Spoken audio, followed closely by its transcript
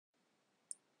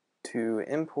To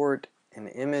import an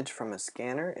image from a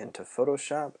scanner into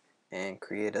Photoshop and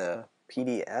create a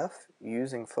PDF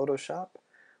using Photoshop,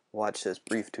 watch this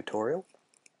brief tutorial.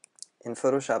 In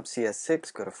Photoshop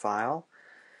CS6, go to File,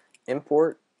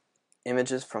 Import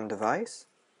Images from Device.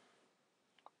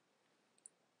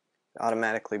 It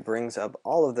automatically brings up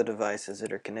all of the devices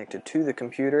that are connected to the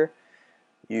computer.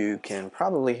 You can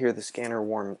probably hear the scanner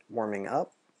warming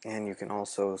up, and you can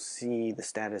also see the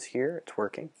status here. It's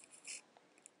working.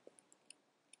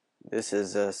 This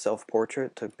is a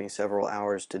self-portrait. Took me several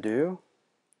hours to do.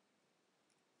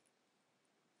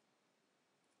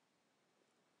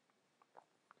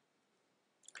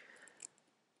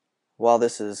 While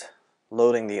this is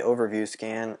loading the overview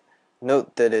scan,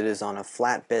 note that it is on a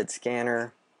flatbed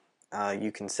scanner.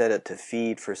 You can set it to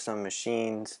feed for some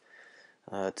machines.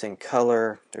 It's in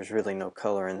color. There's really no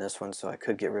color in this one, so I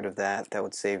could get rid of that. That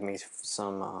would save me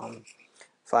some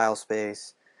file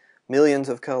space. Millions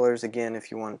of colors, again,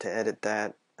 if you want to edit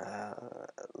that.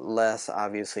 Less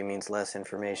obviously means less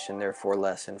information, therefore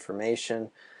less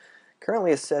information.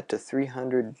 Currently it's set to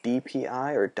 300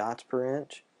 dpi or dots per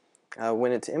inch.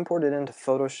 When it's imported into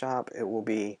Photoshop, it will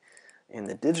be in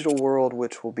the digital world,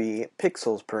 which will be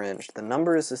pixels per inch. The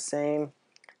number is the same,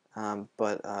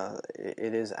 but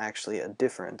it is actually a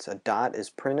difference. A dot is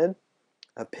printed,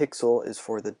 a pixel is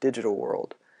for the digital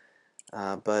world.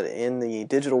 But in the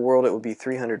digital world it would be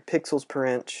 300 pixels per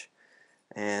inch,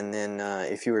 and then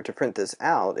if you were to print this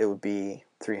out, it would be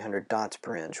 300 dots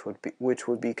per inch, which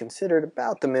would be considered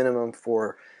about the minimum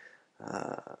for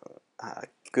a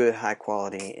good high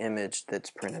quality image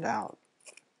that's printed out.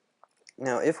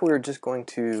 Now if we were just going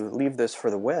to leave this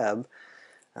for the web,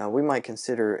 we might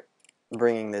consider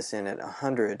bringing this in at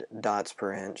 100 dots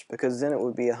per inch, because then it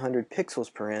would be 100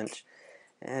 pixels per inch,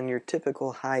 and your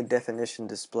typical high definition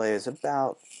display is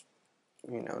about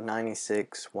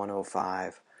 96,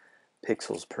 105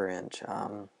 pixels per inch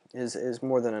is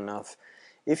more than enough.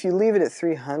 If you leave it at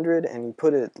 300 and you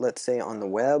put it, let's say, on the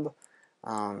web,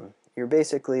 you're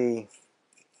basically,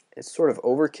 it's sort of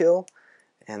overkill,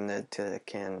 and that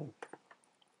can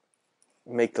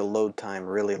make the load time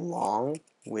really long,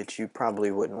 which you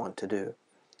probably wouldn't want to do.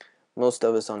 Most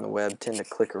of us on the web tend to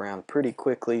click around pretty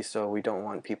quickly, so we don't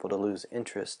want people to lose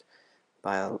interest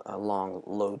by a long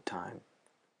load time.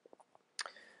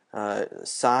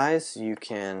 Size, you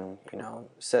can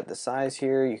set the size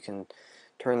here. You can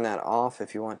turn that off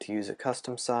if you want to use a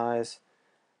custom size.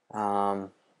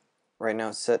 Right now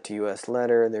it's set to US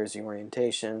letter. There's the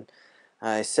orientation.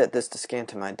 I set this to scan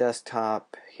to my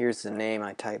desktop. Here's the name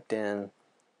I typed in.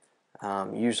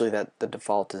 Usually the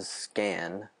default is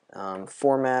scan.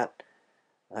 Format,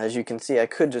 as you can see, I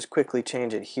could just quickly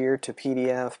change it here to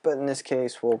PDF, but in this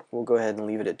case we'll go ahead and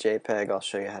leave it at JPEG. I'll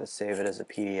show you how to save it as a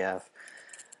PDF.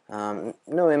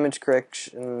 No image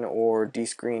correction or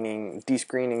descreening.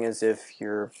 Descreening is if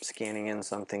you're scanning in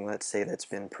something, let's say, that's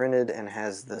been printed and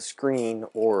has the screen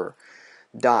or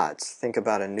dots. Think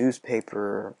about a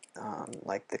newspaper,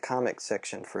 like the comics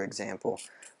section, for example.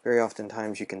 Very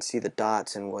oftentimes you can see the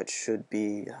dots in what should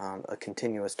be a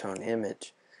continuous tone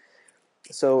image.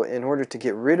 So in order to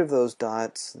get rid of those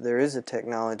dots, there is a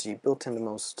technology built into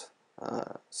most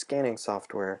scanning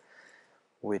software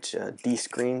which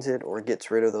descreens it or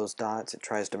gets rid of those dots. It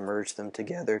tries to merge them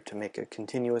together to make a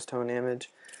continuous tone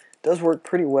image. It does work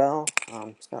pretty well.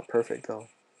 It's not perfect though.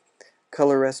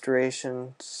 Color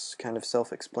restoration, it's kind of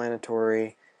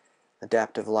self-explanatory.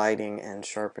 Adaptive lighting and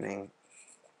sharpening.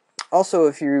 Also,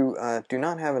 if you do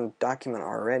not have a document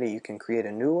already, you can create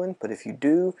a new one, but if you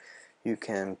do, you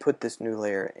can put this new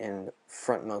layer in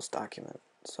frontmost document.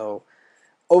 So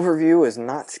overview is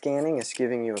not scanning, it's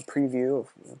giving you a preview of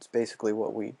it's basically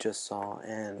what we just saw,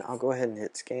 and I'll go ahead and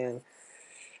hit scan,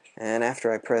 and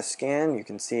after I press scan you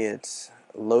can see it's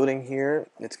loading here.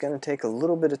 It's going to take a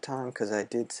little bit of time because I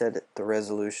did set the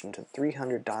resolution to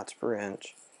 300 dots per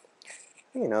inch.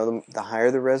 The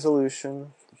higher the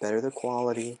resolution, the better the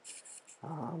quality,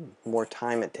 more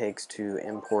time it takes to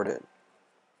import it.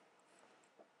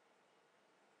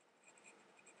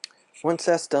 Once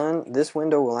that's done, this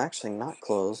window will actually not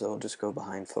close, it will just go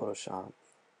behind Photoshop.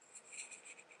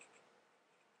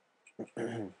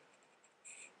 In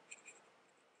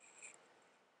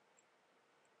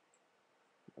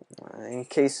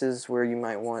cases where you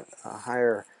might want a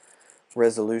higher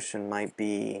resolution might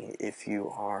be if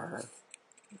you are,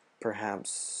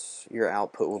 perhaps your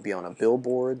output will be on a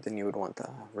billboard, then you would want the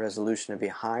resolution to be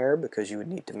higher because you would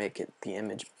need to make the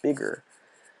image bigger.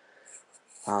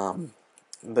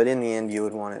 But in the end you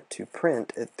would want it to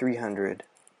print at 300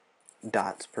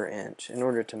 dots per inch in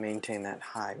order to maintain that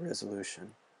high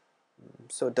resolution,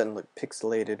 so it doesn't look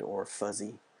pixelated or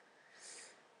fuzzy.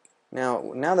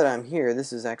 Now that I'm here,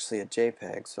 this is actually a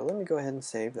JPEG, so let me go ahead and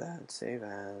save that. Save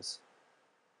as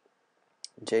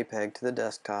JPEG to the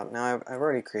desktop. Now I've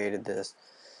already created this,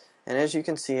 and as you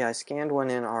can see, I scanned one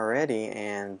in already,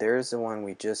 and there's the one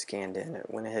we just scanned in. It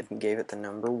went ahead and gave it the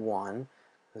number 1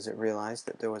 because it realized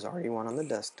that there was already one on the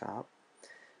desktop.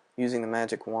 Using the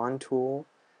magic wand tool,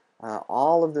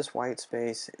 all of this white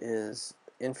space is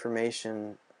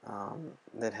information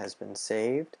that has been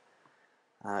saved.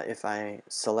 If I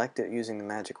select it using the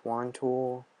magic wand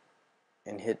tool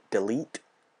and hit delete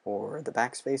or the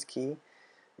backspace key,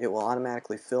 it will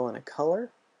automatically fill in a color.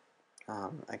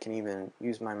 I can even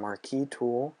use my marquee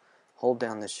tool, hold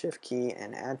down the shift key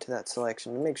and add to that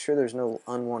selection to make sure there's no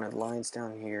unwanted lines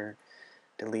down here.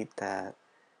 Delete that,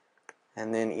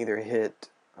 and then either hit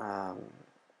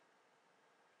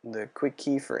the quick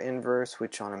key for inverse,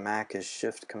 which on a Mac is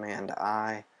Shift Command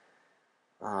I.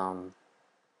 On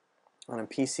a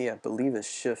PC, I believe is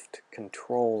Shift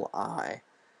Control I.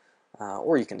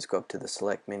 Or you can just go up to the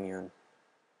select menu and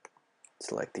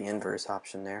select the inverse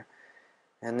option there.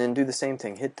 And then do the same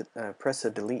thing. Press the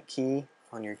delete key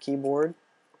on your keyboard.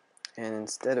 And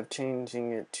instead of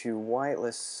changing it to white,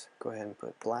 let's go ahead and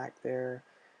put black there.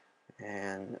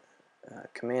 And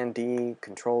Command D,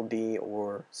 Control D,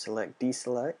 or select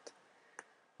deselect.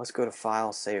 Let's go to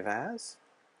File, Save As.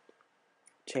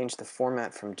 Change the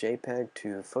format from JPEG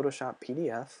to Photoshop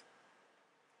PDF.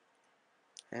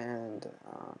 And,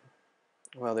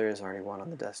 well, there is already one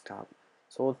on the desktop.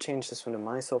 So we'll change this one to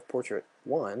My Self-Portrait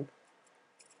 1.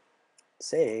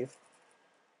 Save.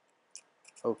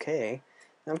 OK.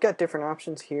 Now I've got different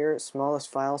options here.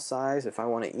 Smallest file size, if I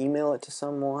want to email it to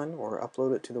someone or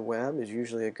upload it to the web, is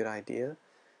usually a good idea.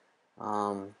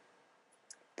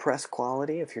 Press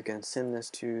quality, if you're going to send this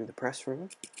to the press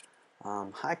room.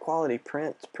 High quality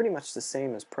print, it's pretty much the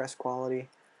same as press quality.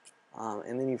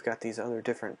 And then you've got these other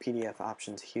different PDF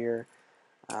options here.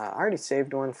 I already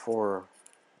saved one for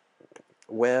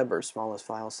web or smallest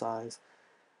file size.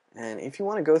 And if you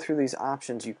want to go through these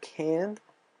options, you can.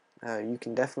 You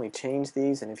can definitely change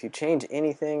these, and if you change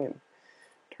anything, it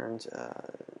turns,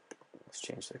 let's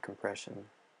change the compression.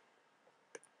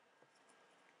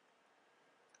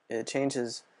 It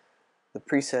changes the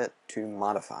preset to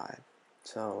modified.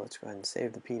 So let's go ahead and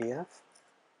save the PDF.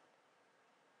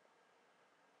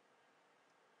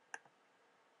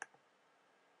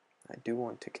 I do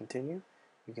want to continue.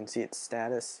 You can see its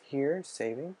status here,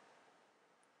 saving.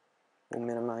 We'll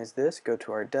minimize this, go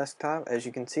to our desktop. As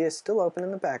you can see, it's still open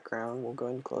in the background. We'll go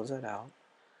ahead and close that out.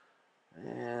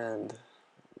 And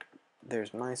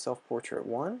there's My Self-Portrait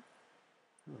 1.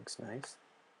 Looks nice.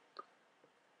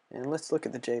 And let's look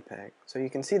at the JPEG. So you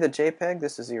can see the JPEG,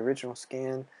 this is the original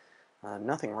scan.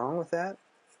 Nothing wrong with that.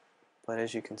 But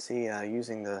as you can see,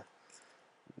 using the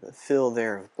fill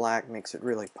there of black makes it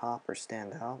really pop or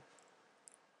stand out.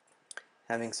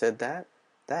 Having said that,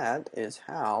 that is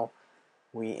how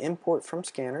we import from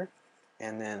Scanner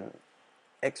and then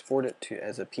export it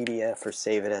as a PDF or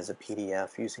save it as a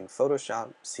PDF using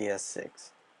Photoshop CS6.